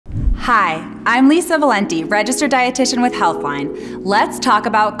Hi, I'm Lisa Valenti, registered dietitian with Healthline. Let's talk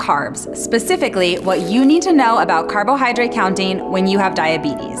about carbs, specifically what you need to know about carbohydrate counting when you have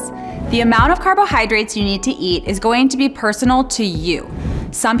diabetes. The amount of carbohydrates you need to eat is going to be personal to you.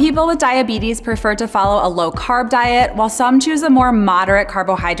 Some people with diabetes prefer to follow a low-carb diet, while some choose a more moderate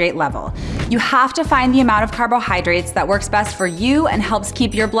carbohydrate level. You have to find the amount of carbohydrates that works best for you and helps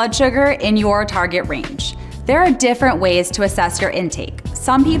keep your blood sugar in your target range. There are different ways to assess your intake.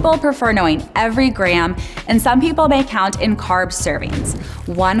 Some people prefer knowing every gram, and some people may count in carb servings.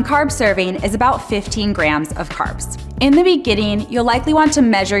 One carb serving is about 15 grams of carbs. In the beginning, you'll likely want to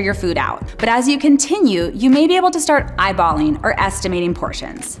measure your food out, but as you continue, you may be able to start eyeballing or estimating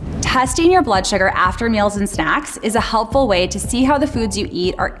portions. Testing your blood sugar after meals and snacks is a helpful way to see how the foods you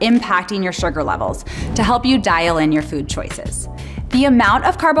eat are impacting your sugar levels to help you dial in your food choices. The amount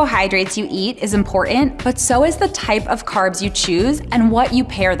of carbohydrates you eat is important, but so is the type of carbs you choose and what you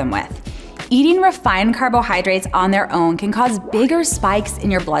pair them with. Eating refined carbohydrates on their own can cause bigger spikes in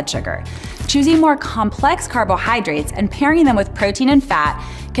your blood sugar. Choosing more complex carbohydrates and pairing them with protein and fat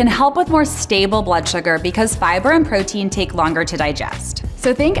can help with more stable blood sugar because fiber and protein take longer to digest.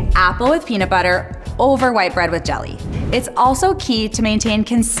 So think apple with peanut butter over white bread with jelly. It's also key to maintain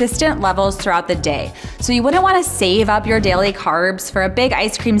consistent levels throughout the day. So you wouldn't want to save up your daily carbs for a big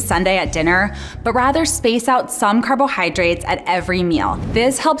ice cream sundae at dinner, but rather space out some carbohydrates at every meal.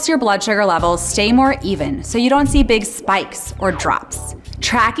 This helps your blood sugar levels stay more even so you don't see big spikes or drops.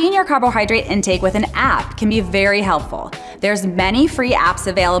 Tracking your carbohydrate intake with an app can be very helpful. There's many free apps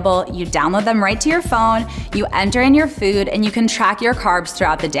available. You download them right to your phone, you enter in your food, and you can track your carbs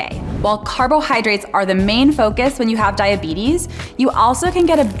throughout the day. While carbohydrates are the main focus when you have diabetes, you also can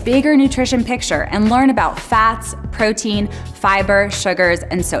get a bigger nutrition picture and learn about fats, protein, fiber, sugars,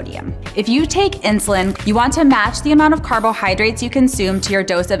 and sodium. If you take insulin, you want to match the amount of carbohydrates you consume to your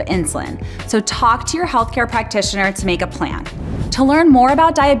dose of insulin. So talk to your healthcare practitioner to make a plan. To learn more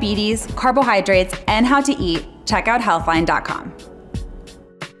about diabetes, carbohydrates, and how to eat, check out healthline.com.